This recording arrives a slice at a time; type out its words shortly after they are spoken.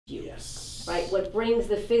Yes. Right? What brings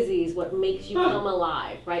the fizzies, what makes you come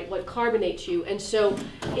alive, right? What carbonates you. And so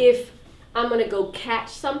if I'm going to go catch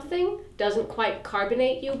something, doesn't quite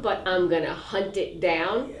carbonate you, but I'm going to hunt it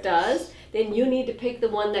down, does, then you need to pick the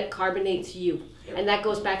one that carbonates you. Yep. And that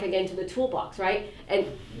goes back again to the toolbox, right? And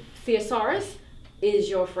thesaurus is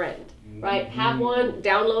your friend, right? Have one,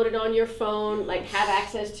 download it on your phone, like have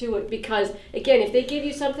access to it, because again, if they give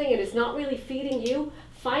you something and it's not really feeding you,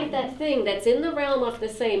 find that thing that's in the realm of the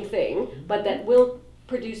same thing, but that will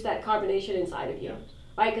produce that carbonation inside of you,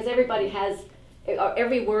 right? Because everybody has,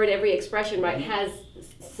 every word, every expression, right, has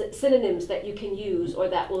synonyms that you can use or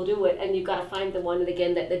that will do it, and you've got to find the one,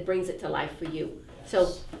 again, that brings it to life for you.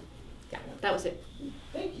 So, yeah, that was it.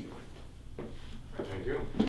 Thank you. Thank you.